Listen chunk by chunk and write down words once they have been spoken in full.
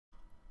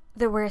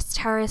The worst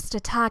terrorist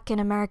attack in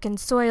American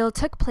soil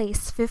took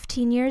place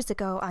 15 years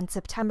ago on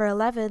September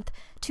 11,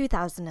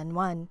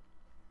 2001.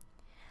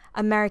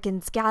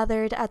 Americans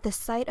gathered at the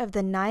site of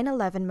the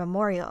 9/11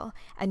 Memorial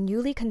and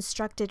newly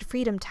constructed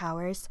Freedom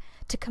Towers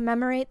to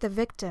commemorate the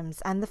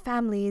victims and the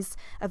families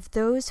of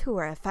those who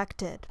were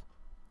affected.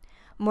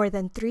 More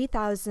than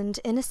 3,000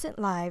 innocent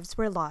lives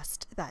were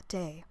lost that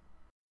day.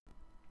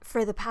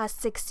 For the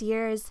past 6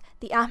 years,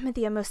 the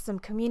Ahmadiyya Muslim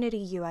Community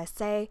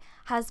USA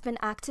has been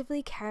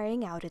actively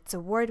carrying out its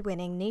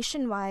award-winning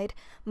nationwide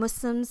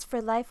Muslims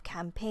for Life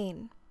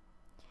campaign.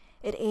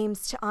 It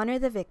aims to honor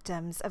the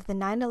victims of the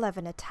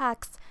 9/11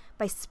 attacks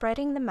by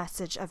spreading the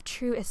message of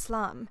true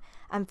Islam,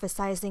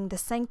 emphasizing the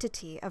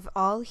sanctity of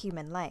all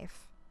human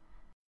life.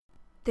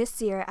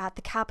 This year at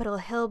the Capitol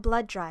Hill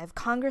Blood Drive,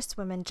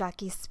 Congresswoman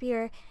Jackie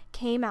Speer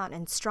came out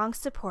in strong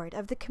support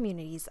of the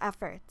community's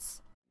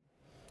efforts.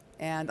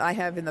 And I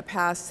have in the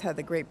past had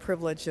the great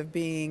privilege of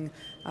being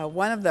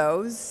one of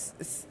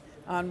those,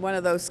 on one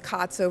of those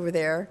cots over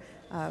there,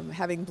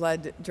 having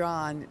blood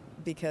drawn,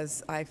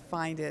 because I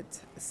find it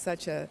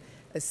such a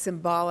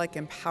symbolic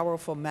and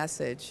powerful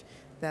message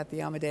that the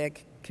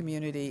Ahmadiyya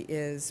community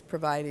is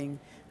providing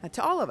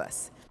to all of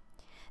us.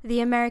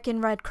 The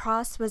American Red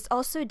Cross was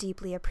also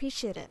deeply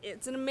appreciative.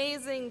 It's an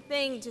amazing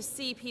thing to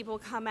see people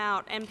come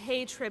out and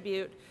pay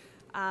tribute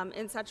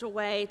in such a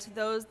way to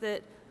those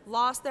that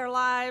lost their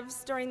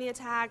lives during the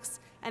attacks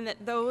and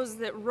that those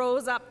that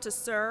rose up to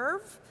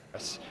serve.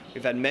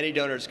 We've had many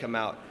donors come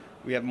out.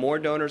 We have more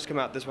donors come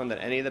out this one than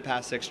any of the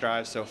past 6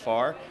 drives so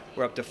far.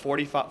 We're up to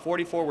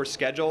 44 were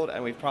scheduled,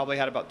 and we've probably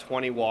had about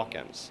 20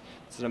 walk-ins.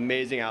 It's an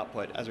amazing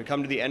output. As we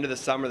come to the end of the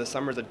summer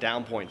is a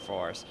down point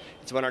for us.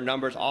 It's when our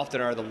numbers often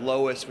are the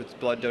lowest with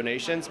blood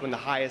donations, when the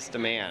highest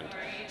demand.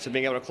 So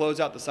being able to close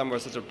out the summer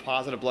with such a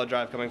positive blood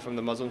drive coming from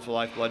the Muslims for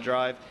Life blood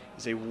drive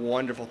is a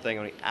wonderful thing,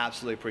 and we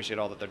absolutely appreciate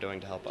all that they're doing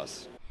to help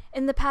us.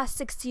 In the past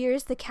 6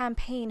 years, the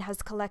campaign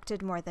has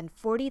collected more than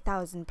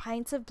 40,000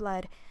 pints of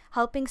blood,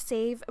 helping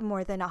save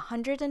more than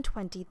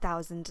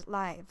 120,000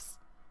 lives.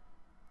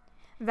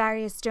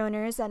 Various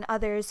donors and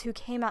others who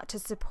came out to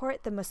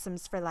support the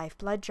Muslims for Life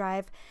blood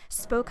drive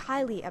spoke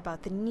highly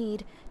about the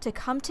need to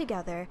come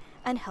together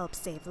and help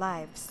save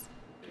lives.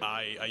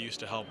 I used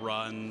to help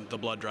run the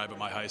blood drive at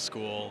my high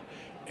school,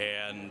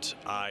 and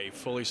I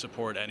fully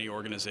support any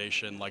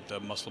organization like the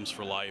Muslims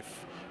for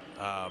Life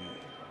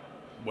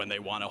when they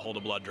want to hold a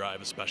blood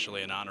drive,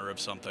 especially in honor of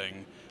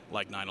something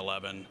like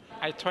 9/11.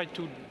 I try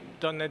to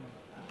donate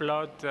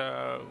blood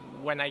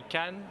when I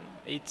can.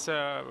 It's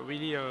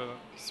really a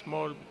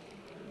small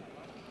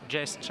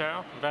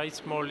gesture, very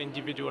small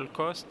individual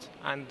cost,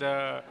 and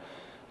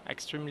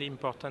extremely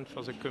important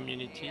for the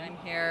community. I'm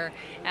here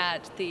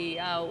at the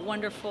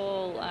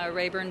wonderful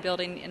Rayburn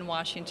building in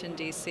Washington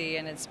D.C.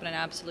 and it's been an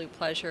absolute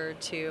pleasure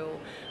to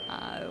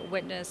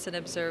witness and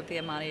observe the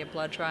Ahmadiyya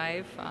blood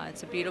drive.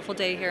 It's a beautiful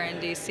day here in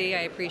D.C.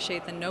 I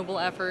appreciate the noble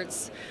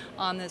efforts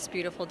on this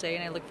beautiful day,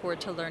 and I look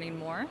forward to learning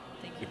more.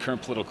 Thank you. The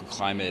current political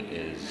climate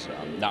is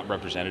not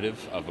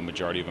representative of a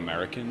majority of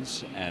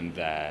Americans, and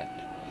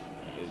that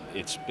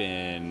it's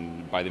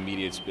been, by the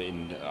media, it's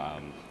been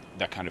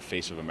that kind of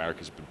face of America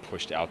has been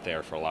pushed out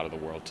there for a lot of the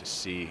world to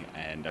see,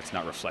 and that's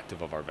not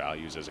reflective of our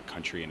values as a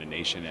country and a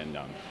nation. And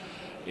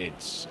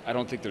I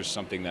don't think there's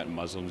something that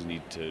Muslims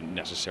need to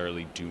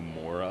necessarily do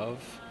more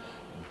of,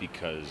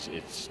 because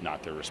it's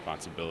not their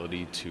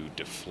responsibility to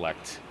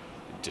deflect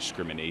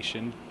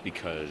discrimination,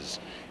 because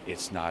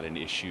it's not an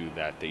issue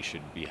that they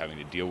should be having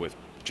to deal with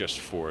just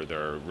for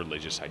their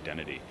religious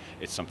identity.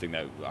 It's something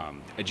that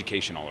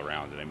education all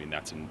around, and I mean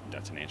that's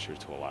an answer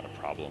to a lot of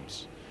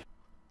problems.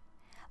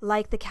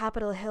 Like the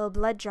Capitol Hill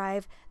blood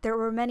drive, there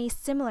were many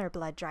similar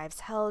blood drives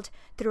held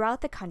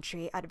throughout the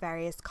country at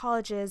various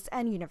colleges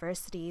and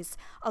universities,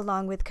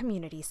 along with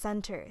community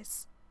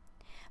centers.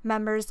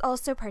 Members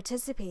also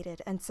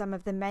participated in some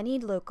of the many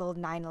local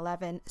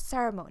 9/11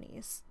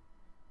 ceremonies.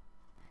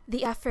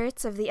 The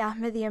efforts of the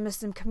Ahmadiyya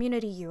Muslim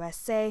Community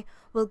USA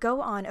will go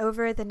on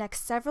over the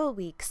next several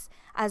weeks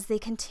as they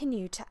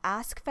continue to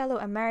ask fellow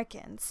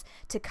Americans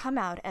to come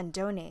out and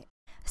donate.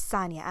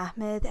 Sania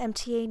Ahmed,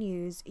 MTA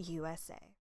News, USA.